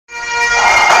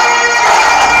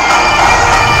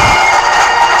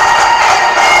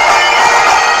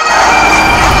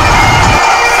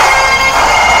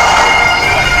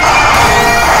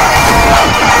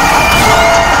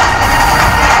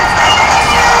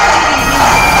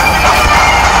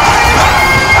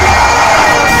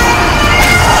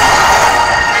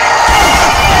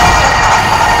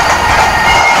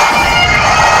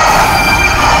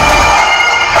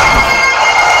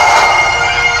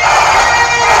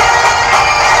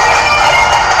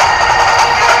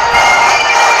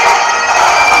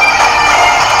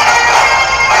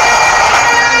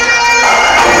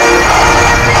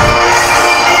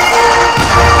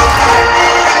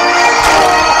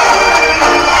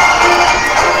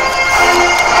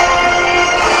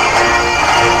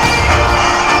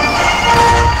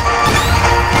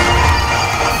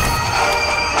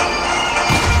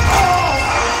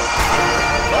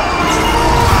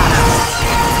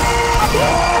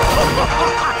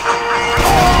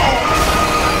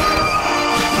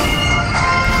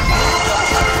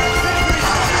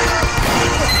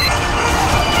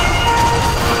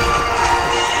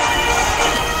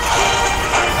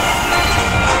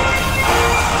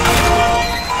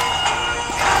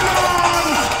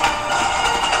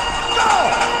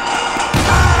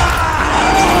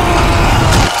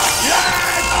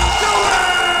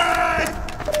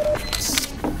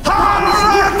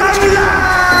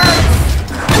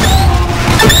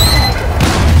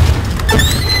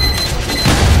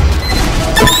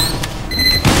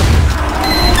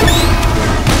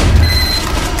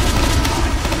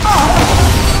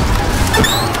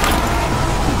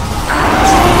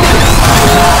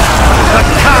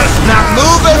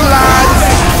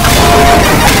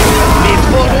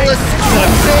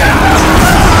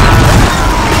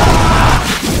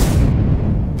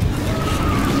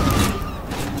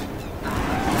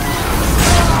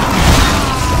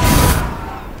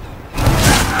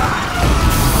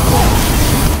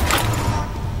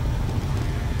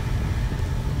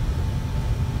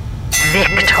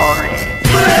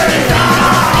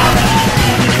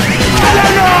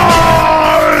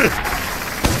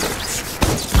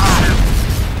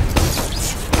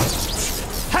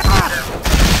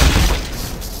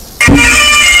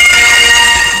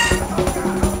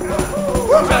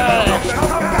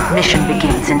Mission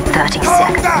begins in 30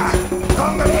 seconds.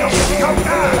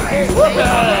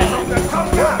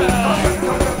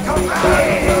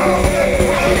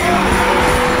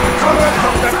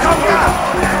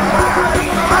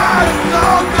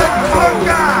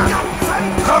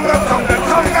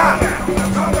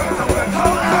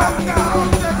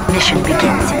 Mission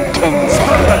begins in 10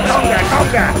 seconds.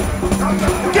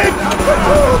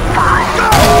 5,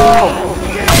 4,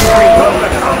 3,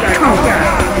 2,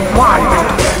 1.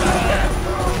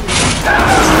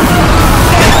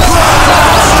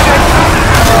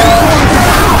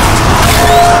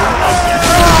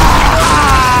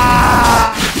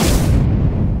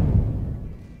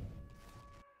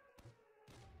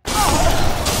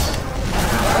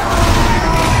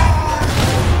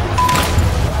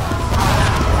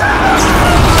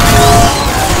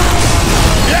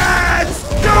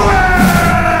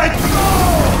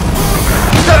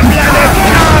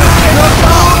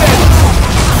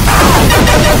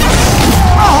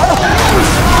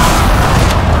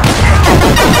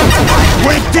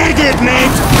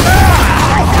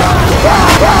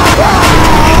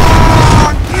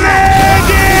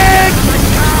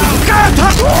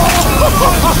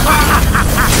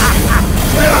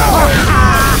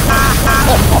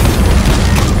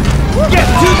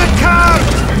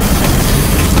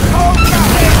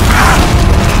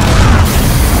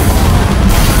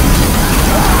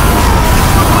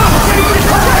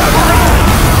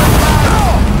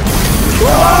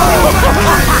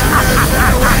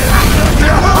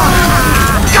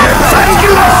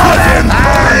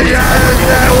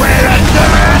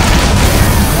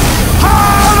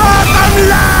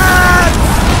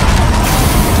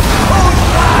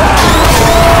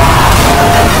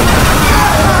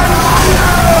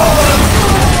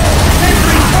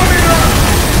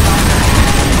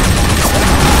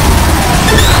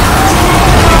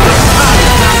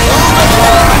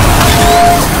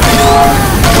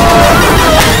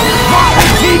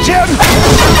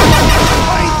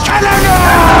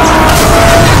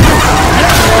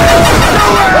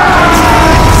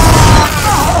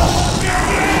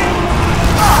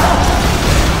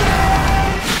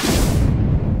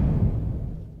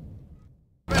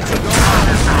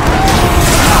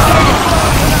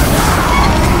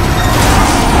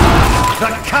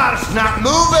 Not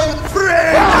moving!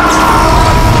 Free!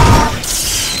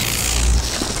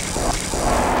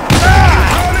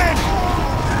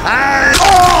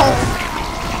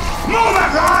 Move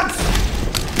it, lads!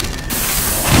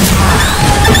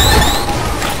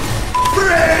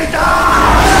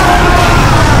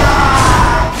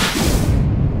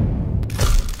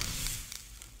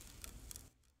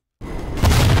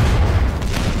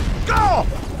 Go!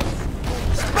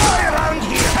 Spy around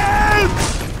here! Help!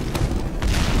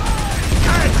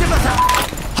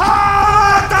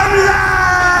 Hold them,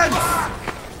 lads!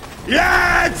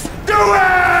 Let's do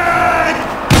it!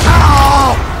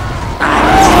 Oh!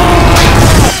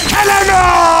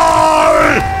 Eleanor!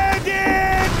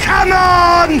 Medic! Come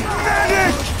on!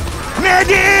 Medic!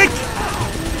 Medic!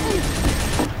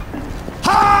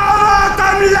 Hold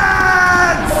them,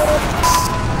 lads!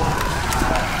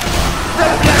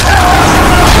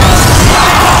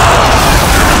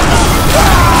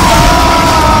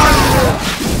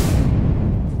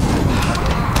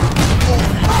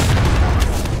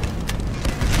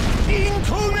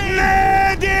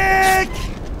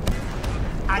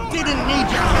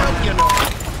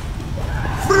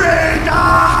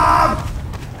 Stop!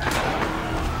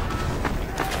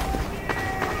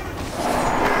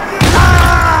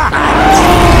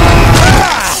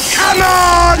 Come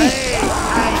on!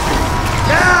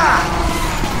 Yeah!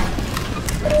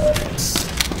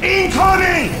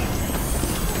 Incoming!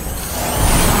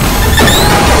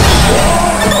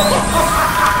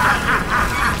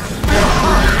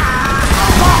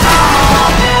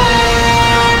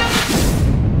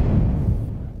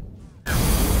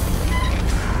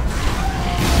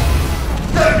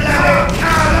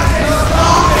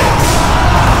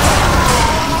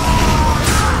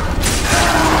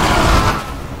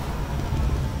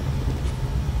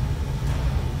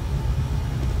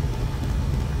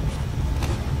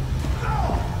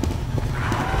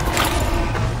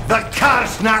 The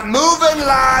car's not moving,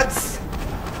 lads!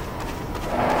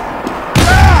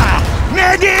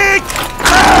 Medic!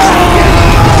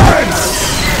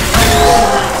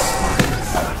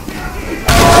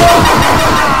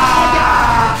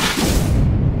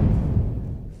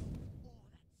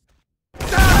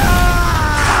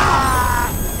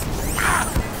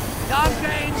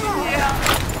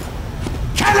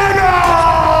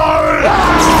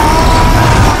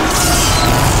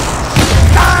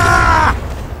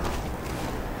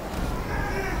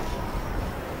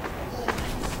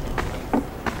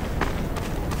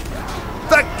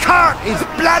 The cart is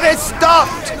bloody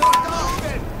stopped!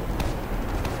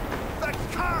 The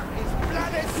cart is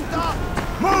bloody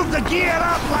stopped! Move the gear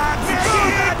up, lads!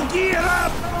 Move that gear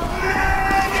up!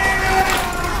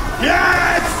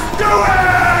 Let's do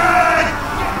it!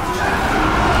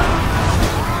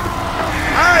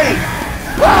 Hey!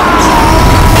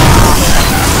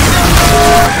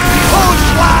 Push,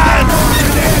 lads!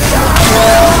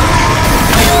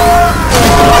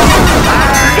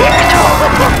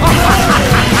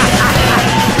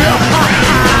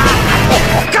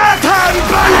 Cotton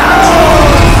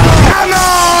balloon! Come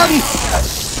on!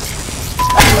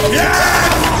 Let's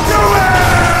do it!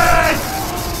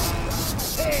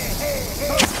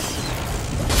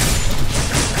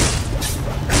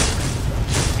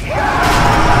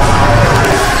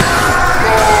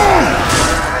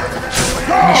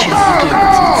 Mission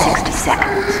begins in 60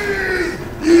 seconds.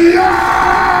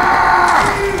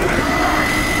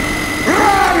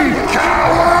 Run,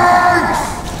 cowards!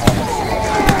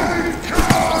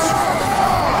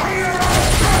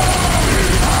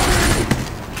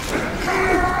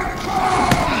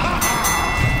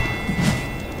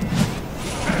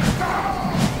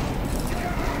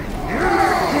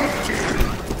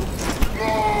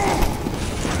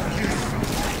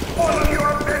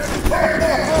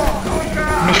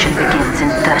 Mission begins in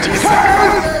 30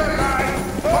 seconds.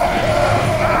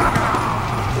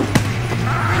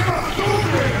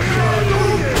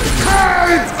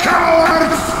 Hide,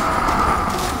 cowards!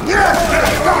 Yes!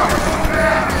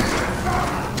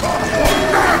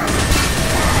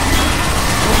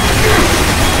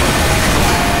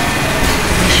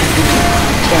 Mission begins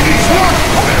in 10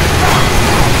 seconds.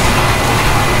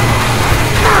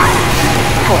 5,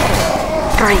 4,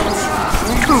 3,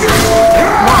 2, 1.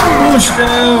 Push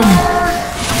them!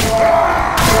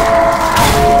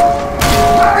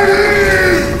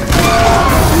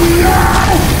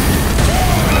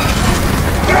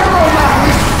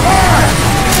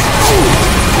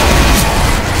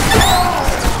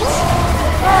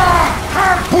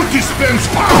 Put dispense!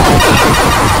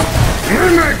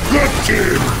 You're not good,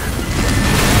 kid!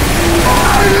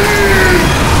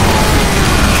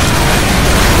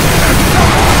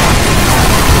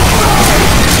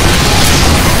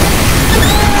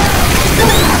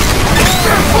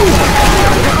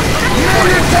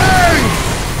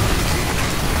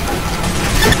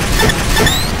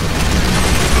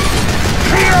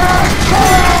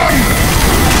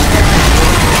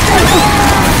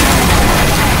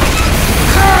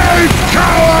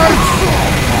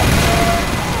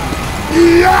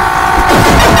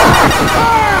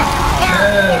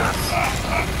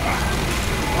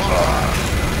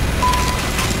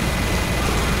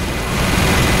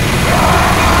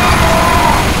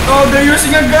 Oh, they're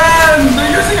using a gun!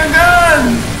 They're using a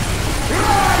gun!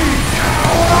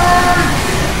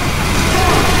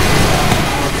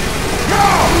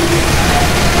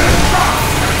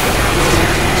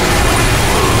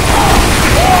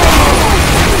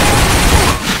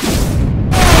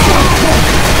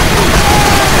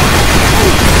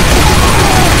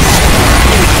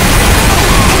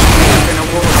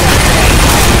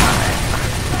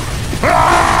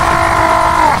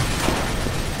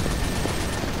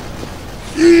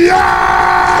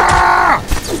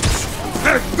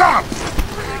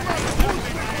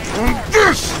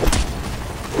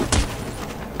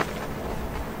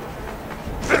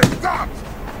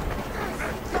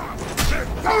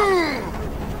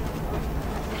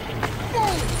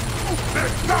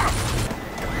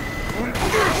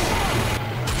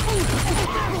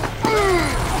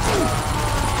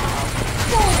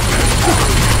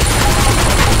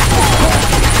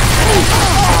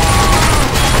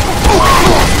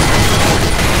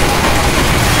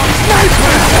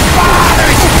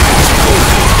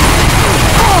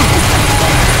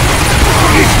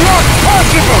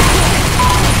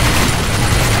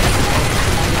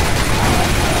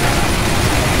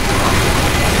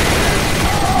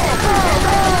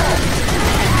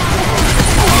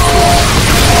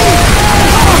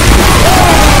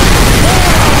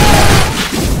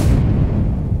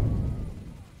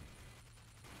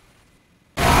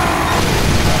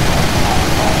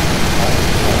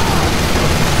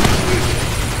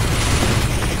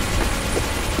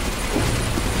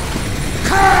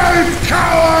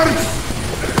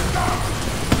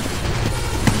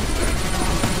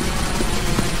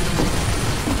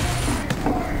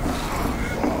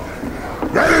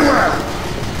 Very well!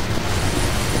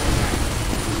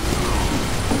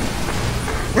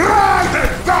 Rise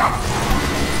and stop!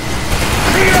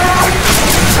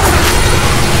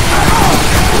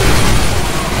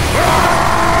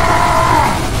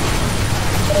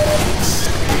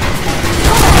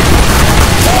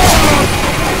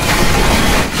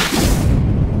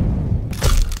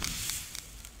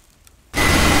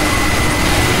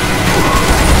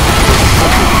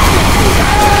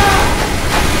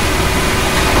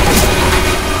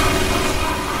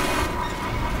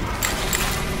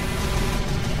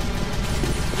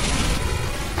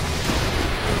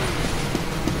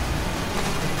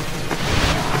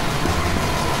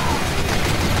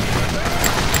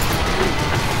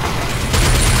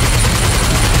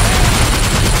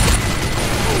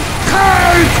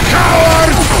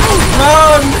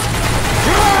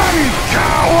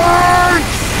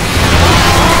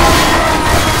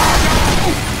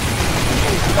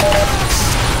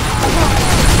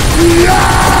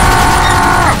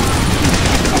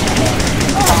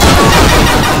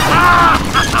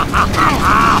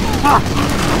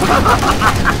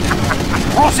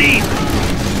 Proceed!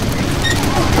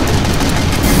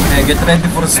 Hey, get ready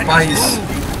for spies.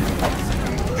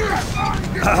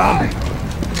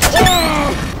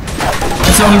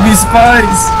 It's only be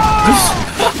spies.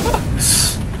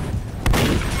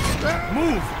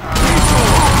 Move!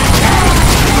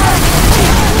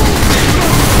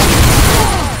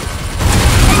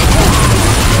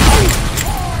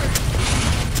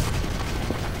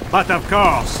 But of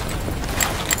course.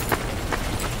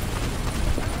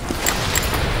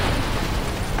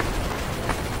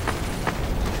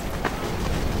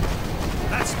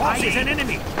 That spy is an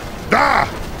enemy. Da!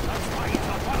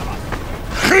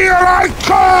 Here I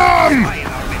come!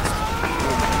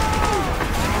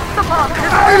 The mark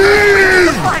has I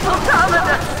leave! final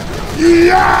terminus!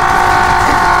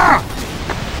 Yeah!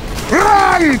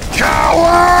 Run,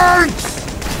 cowards!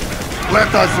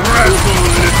 Let us wrestle,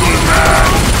 little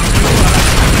man!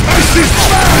 This is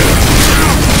bad!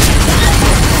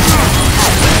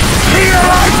 Here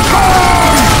I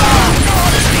come!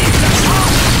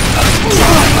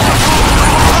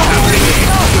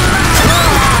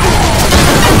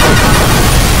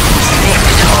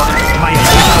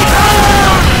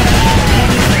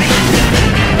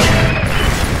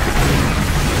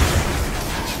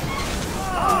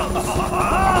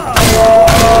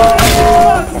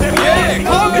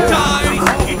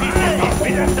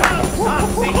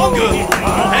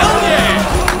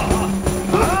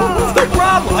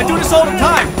 I do this all the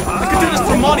time. I could do this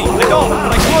for money. I don't,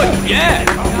 but I could. Yeah.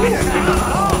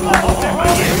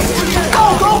 Go!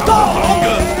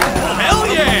 Good. Hell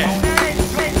yeah.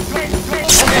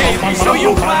 Hey, let me show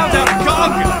you clowns how to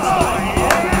conquer.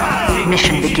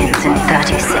 Mission begins in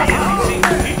 30 seconds.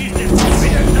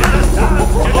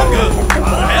 Good.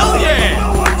 Hell yeah.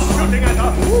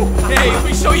 Hey, let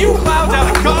me show you clowns how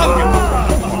to conquer.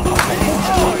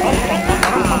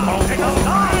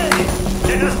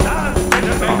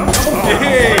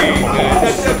 Hey,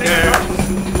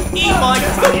 eat Mike,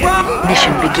 no problem.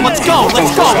 Mission begins. Let's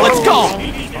go.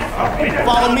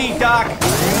 Follow me, Doc.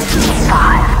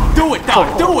 5, Do it,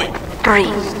 Doc, do it. 3,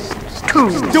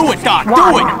 2, Do it, Doc, do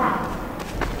 1. it.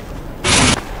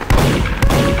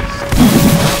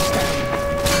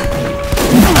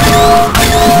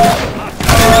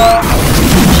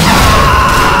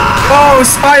 Oh,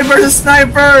 spy versus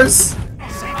snipers!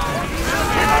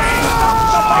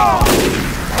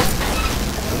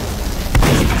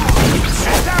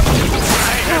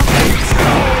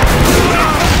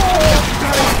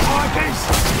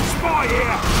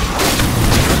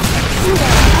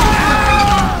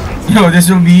 Yo, this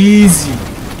will be easy.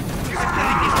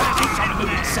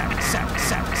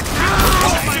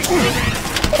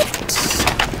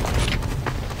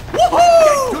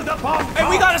 Woohoo! And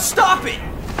we gotta stop it.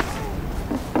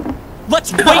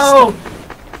 Let's waste No!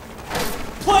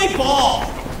 Play ball.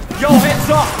 Yo, heads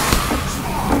up.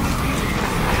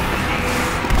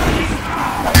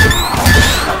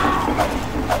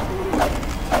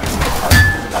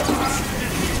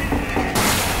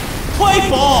 Play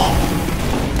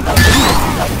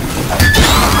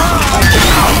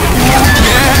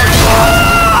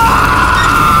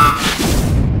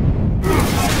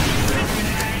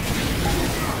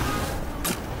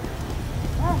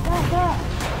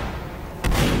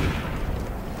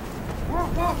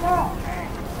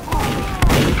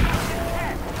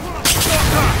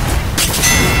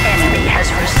Enemy has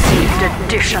received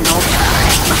additional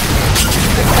time.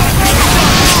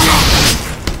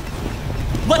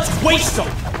 Let's waste them!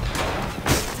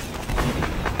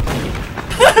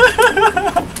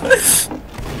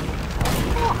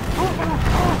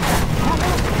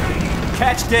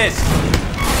 Catch this!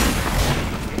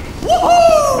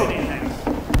 Woohoo!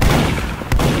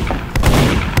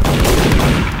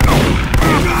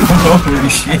 Holy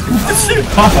shit. That's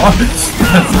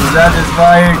so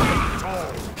satisfying.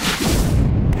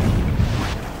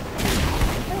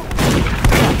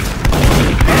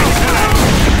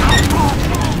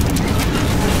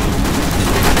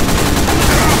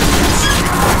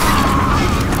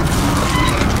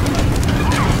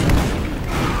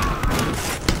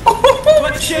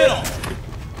 Chill!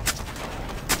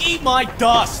 Eat my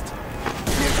dust!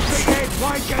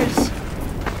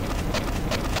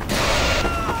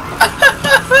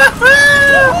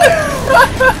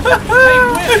 Hey,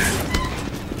 Wiz!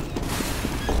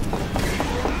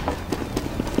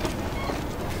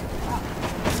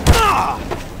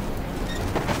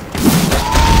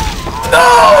 No!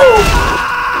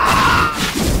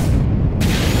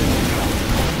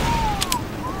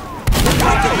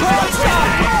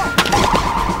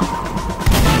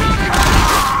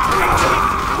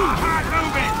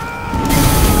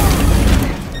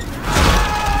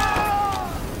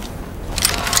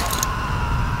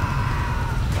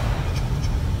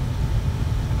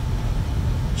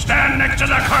 Stand next to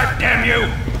the cart, damn you!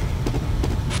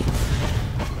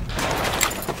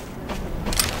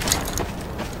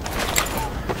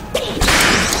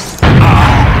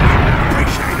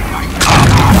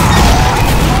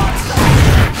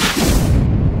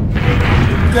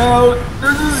 Go!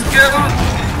 This is good!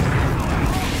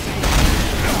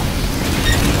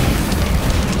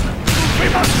 We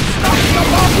must stop the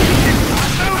bomb!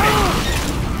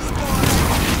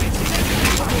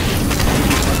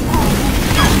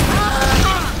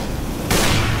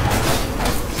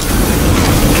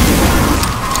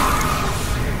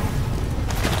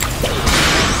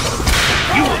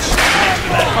 You will stand next to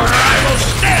that cart, or I will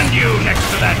stand you next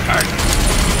to that cart!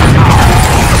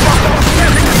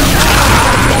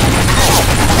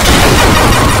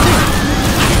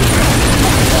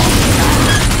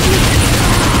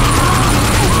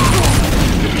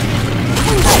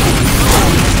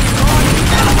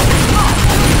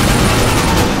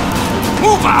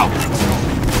 Move out!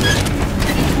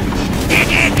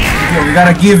 Yo, we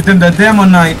gotta give them the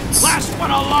Demonites. Last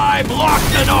one alive, lock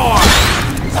the door!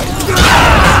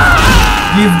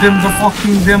 Give them the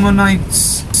fucking Demonites.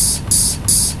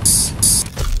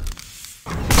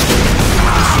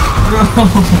 Bro,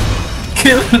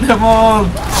 kill them all.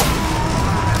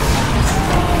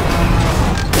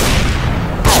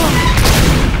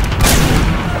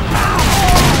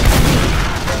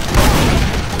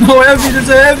 No, heavy, there's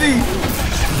a heavy.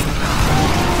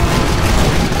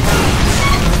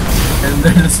 And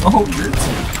then it's all good.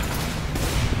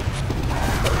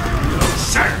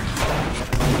 Sir!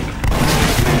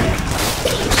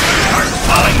 Cart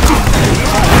falling!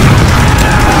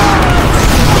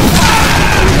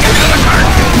 Get to the cart!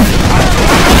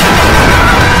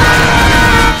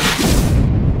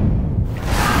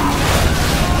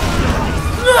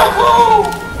 No!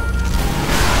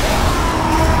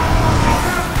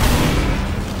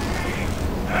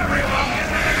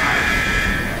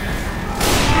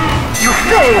 You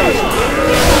failed!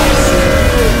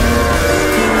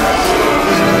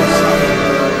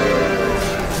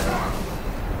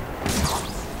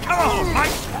 Come on,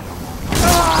 Mike!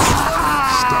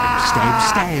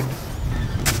 Stab.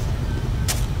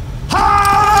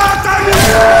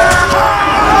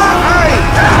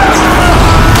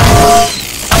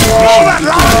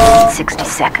 60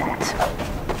 seconds.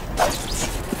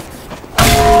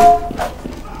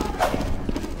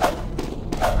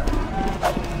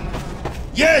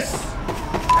 Yes!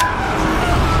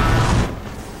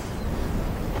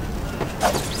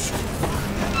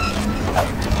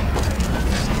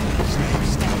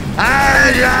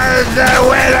 I love the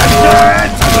way to do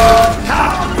it!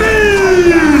 Happy!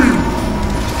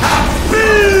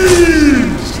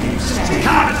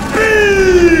 Happy!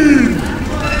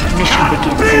 Mission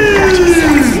begins in 30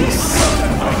 seconds.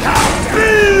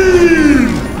 Happy!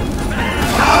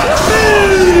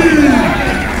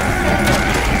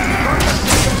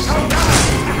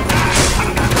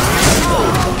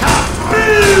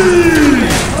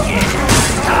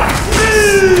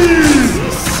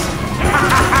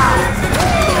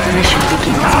 Mission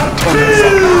begins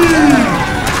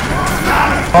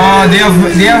they have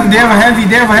a heavy,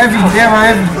 they have a heavy, they have a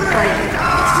heavy. 3,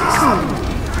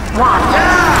 2, 1.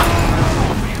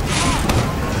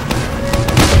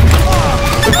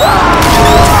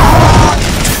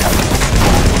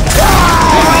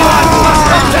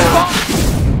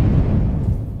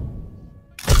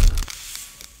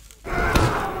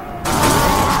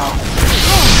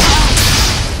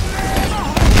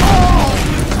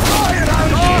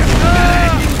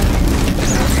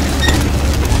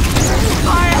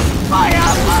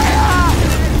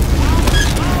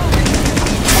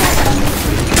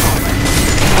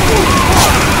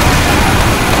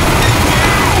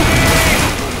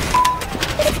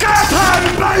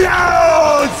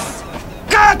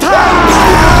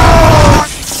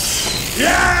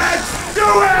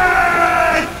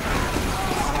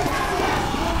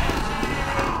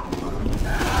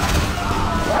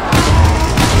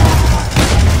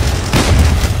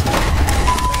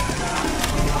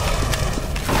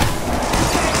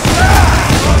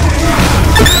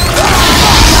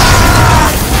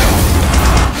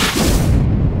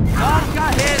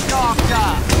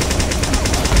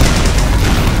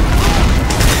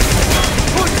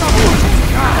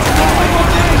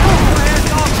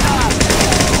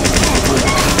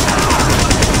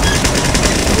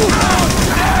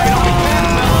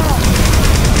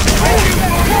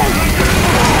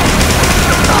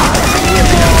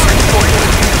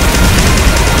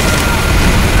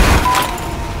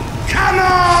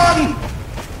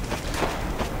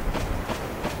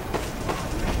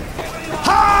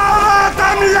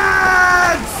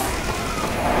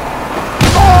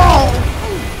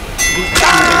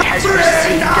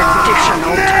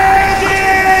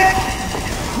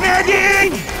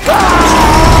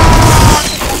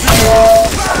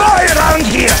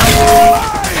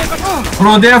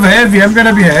 Bro, they have heavy. I'm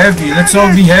gonna be heavy. Let's all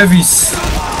be heavies.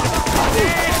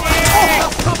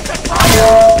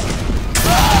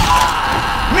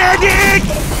 Medic!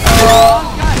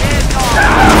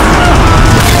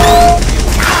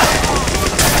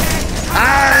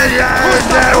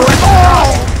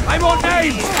 I'm on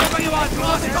names!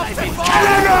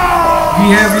 Be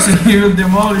heavies and he will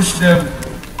demolish them.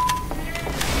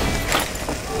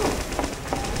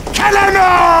 Kill them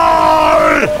all!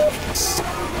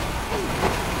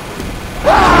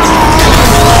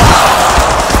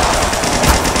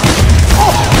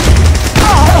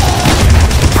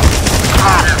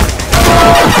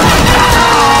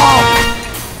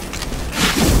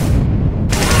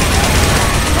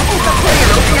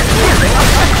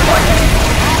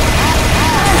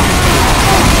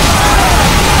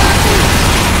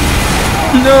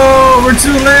 No, we're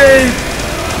too late.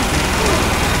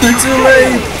 We're too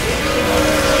late.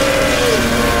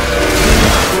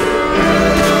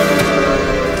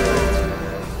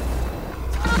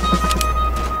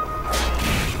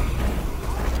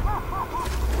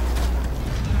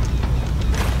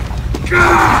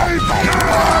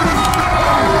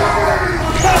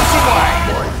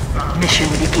 Mission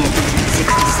begins in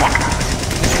 60 seconds.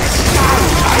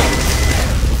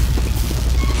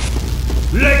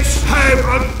 Let's have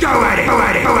a go at it! Go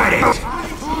at it! Go at it!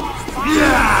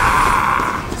 Yeah!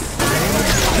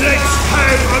 Let's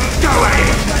have a go at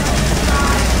it!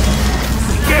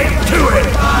 Get to it!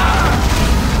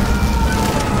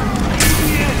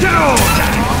 Get on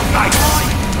that face!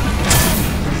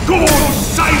 God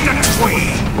save the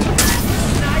Queen!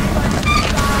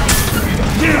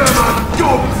 Give him a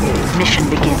dogful! Mission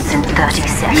begins in 30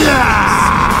 seconds.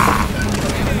 Yeah!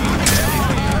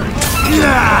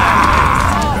 Yeah!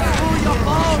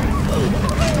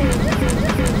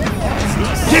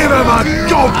 Give him a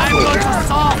dogful!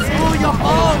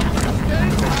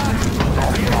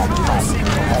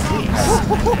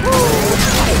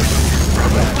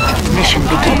 Mission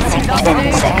begins in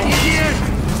 10 seconds.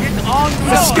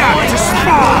 The scout is a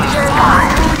spy!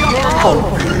 5, 4,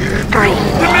 3,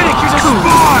 The medic is a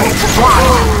spy!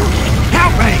 1.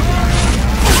 Help me!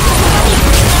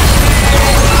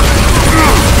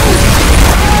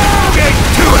 Get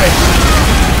to it!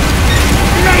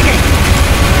 Medic!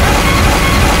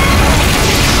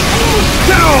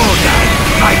 Get on that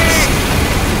face!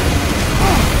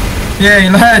 Yay,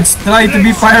 lads, try to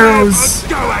be pyros.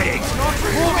 Go at it!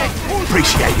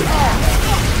 Appreciate it.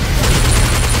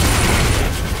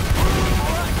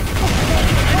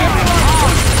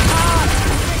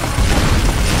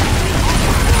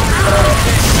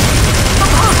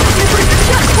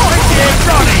 Get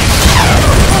running!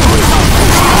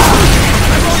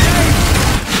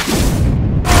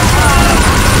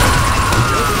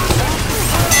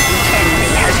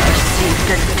 Enemy has received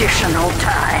additional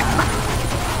time.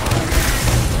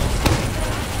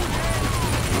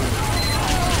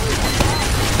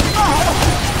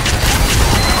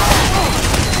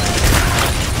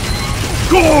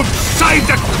 God save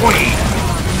the Queen!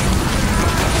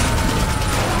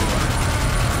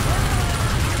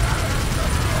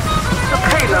 The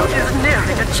payload is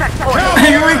nearing a checkpoint.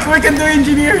 Hey, we can do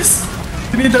engineers!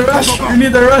 We need a rush! We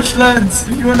need a rush, lads!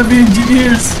 If you wanna be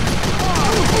engineers!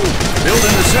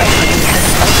 Building the sentry.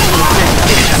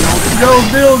 Go,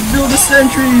 build the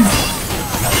sentries!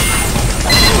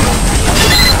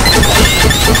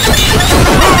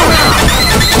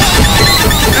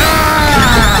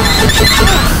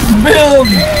 Build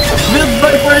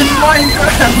Viper in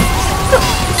Minecraft!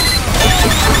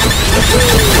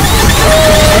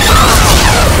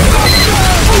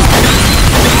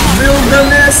 Build the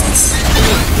nests!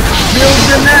 Build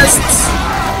the nests!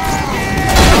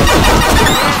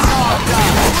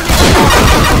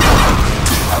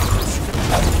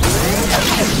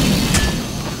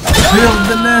 Build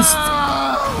the nest!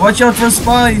 Watch out for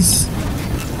spies!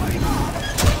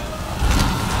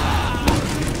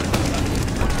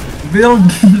 Build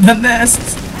the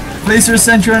nest! Place your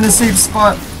sentry in a safe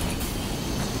spot.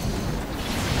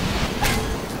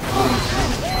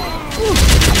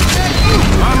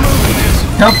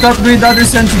 Help to upgrade other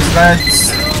sentries,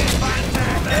 lads.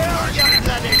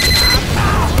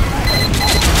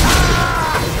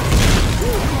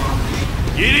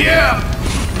 Giddy up!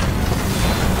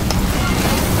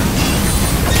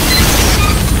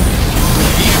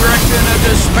 Erecting a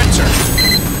dispenser.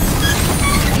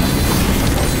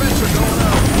 Dispenser going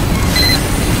out.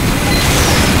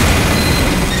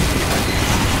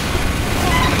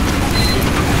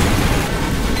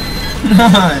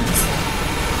 Nice.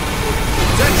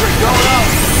 Sentry going out.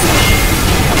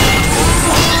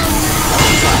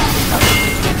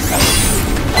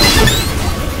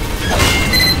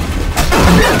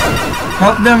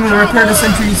 Help them repair the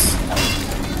sentries.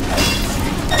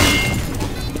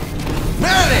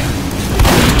 Medic!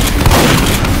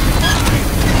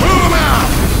 Move him out!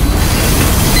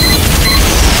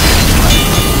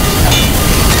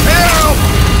 Help!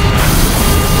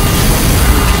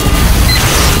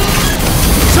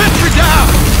 Sentry down.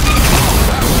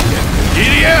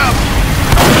 Giddy up!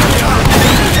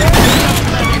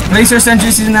 Place your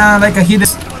sentries in like a hidden.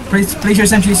 Place your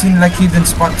sentries in like hidden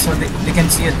spots so they can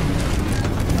see it.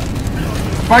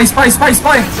 Spy! Spy! Spy!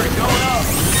 Spy!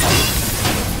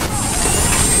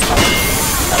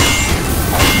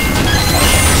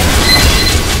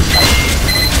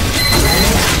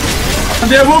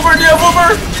 They have over! They have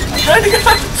over!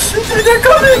 They're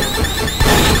coming!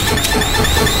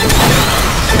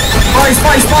 Spy!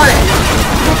 Spy! Spy!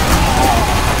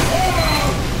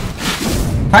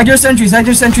 Hide your sentries! Hide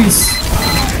your sentries!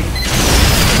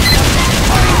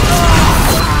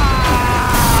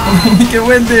 We can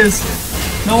win this!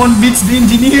 No one beats the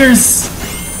engineers!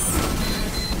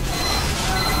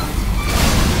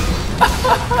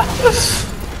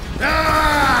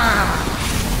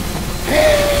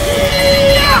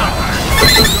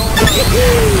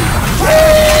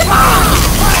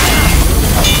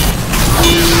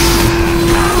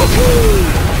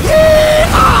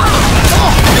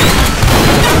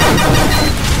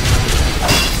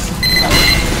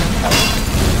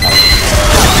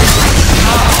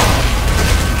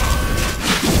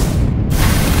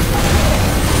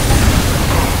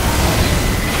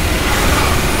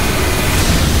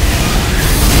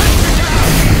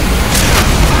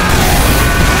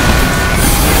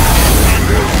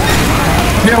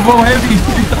 Yeah, well, heavy.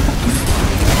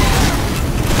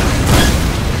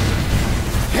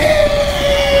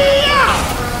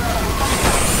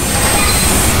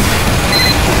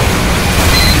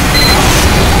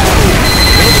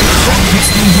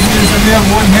 And we have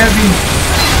one heavy.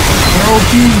 We're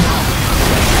OP.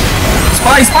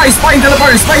 Spy, spy, spy in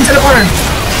teleporter, spy in teleporter.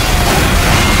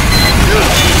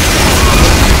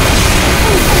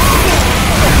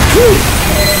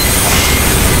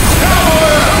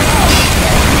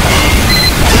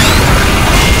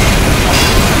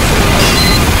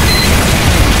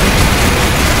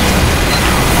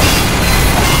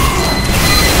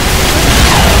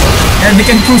 And they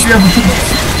can push your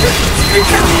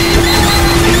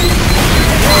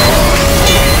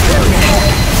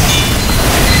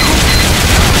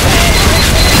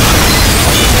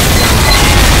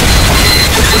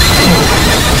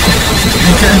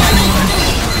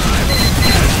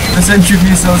the sentry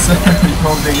missiles are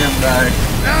holding him back.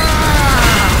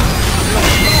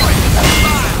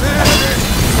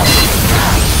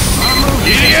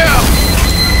 Yeah!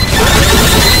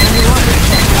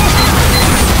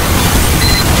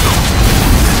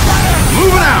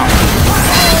 Moving out!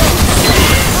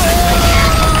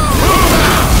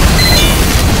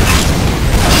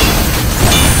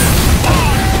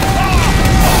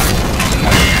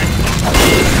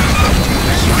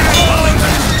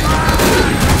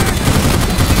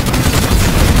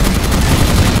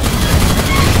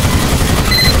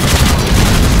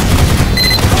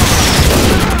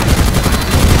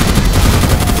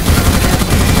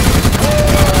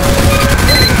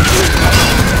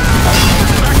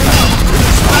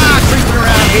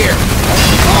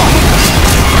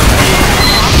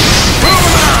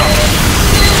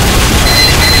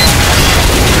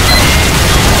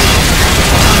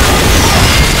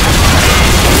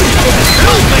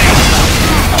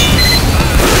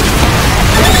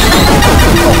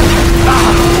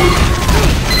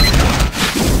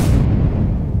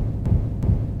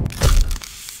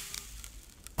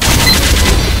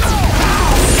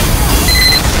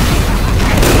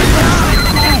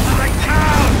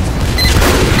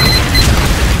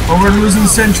 we're losing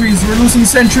sentries. We're losing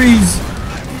sentries.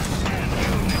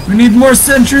 We need more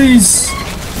sentries.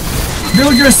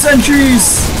 Build your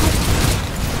sentries.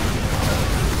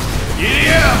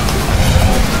 Yeah!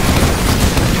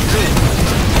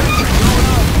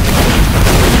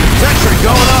 Sentry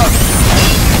going up!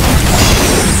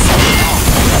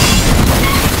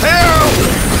 Help!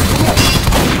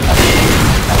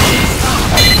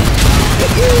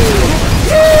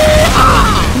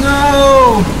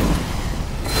 No!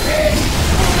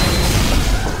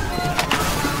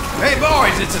 Hey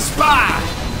boys, it's a spy!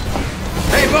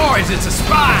 Hey boys, it's a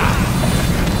spy!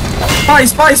 Spy,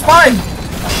 spy, spy!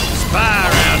 Spy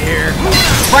around here.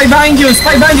 Spy behind you,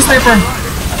 sniper! There's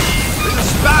a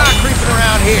spy creeping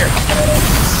around here.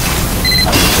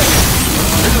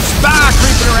 There's a spy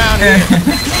creeping around here.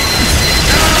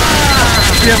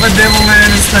 We have a devil man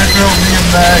and a sniper holding him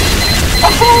back.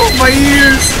 Oh, my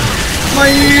ears! My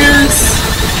ears!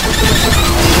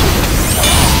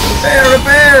 Repair,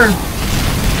 repair!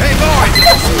 Hey boys!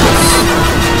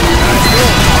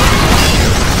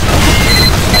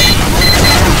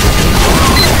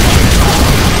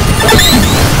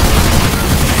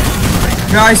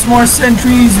 Guys, more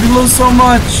sentries. We lose so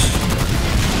much.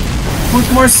 Put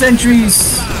more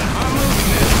sentries.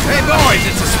 Hey boys,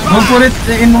 it's a spy! Don't put it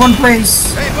in one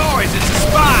place. Hey boys, it's a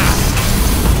spy!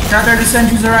 Scatter the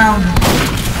sentries around.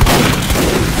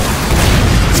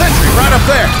 Sentry right up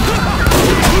there!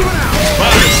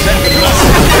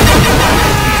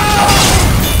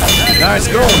 Nice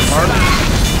going, partner.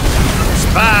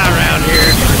 Spy around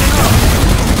here.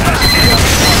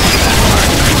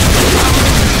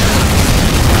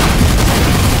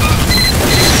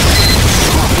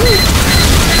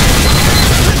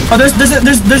 Oh,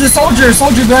 there's a soldier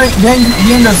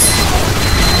behind us.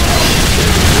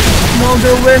 No,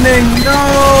 they're winning. No,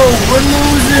 we're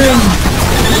losing.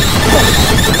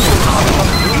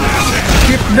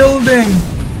 Keep building.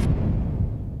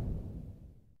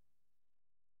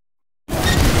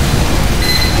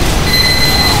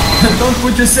 Don't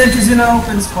put your sentries in an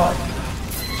open spot.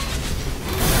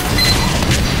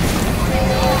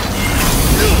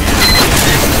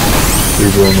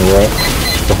 People on the right,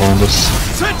 behind us.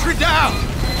 Sentry down!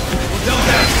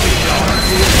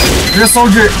 There's a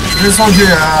soldier near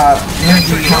the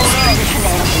house.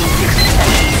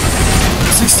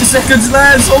 60 seconds,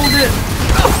 lads, hold it!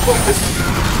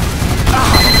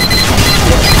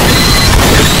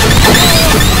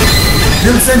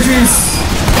 Build sentries!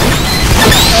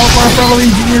 Help our fellow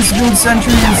engineers build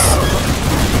sentries!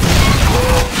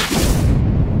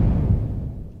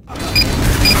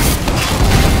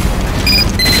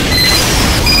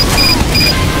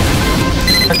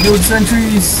 Build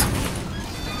sentries!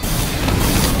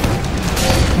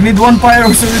 We need one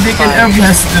pyro so they can air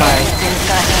blast them.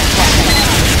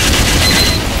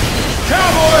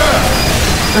 Cowboy!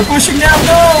 They're pushing now,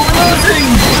 no! We're losing!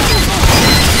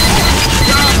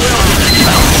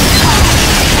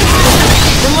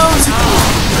 We're losing!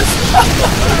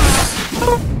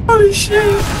 Holy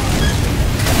shit!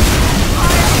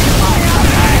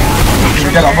 We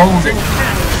gotta hold it.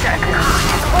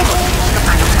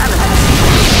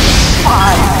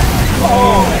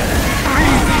 Oh!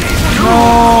 No!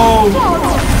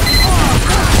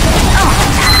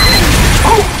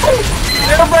 Oh!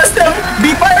 They're blast them! Be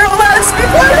pyro, lads! Be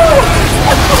pyro!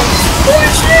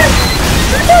 Holy shit!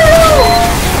 Be pyro!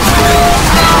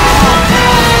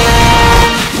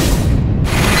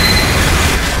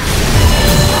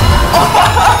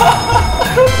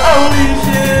 Holy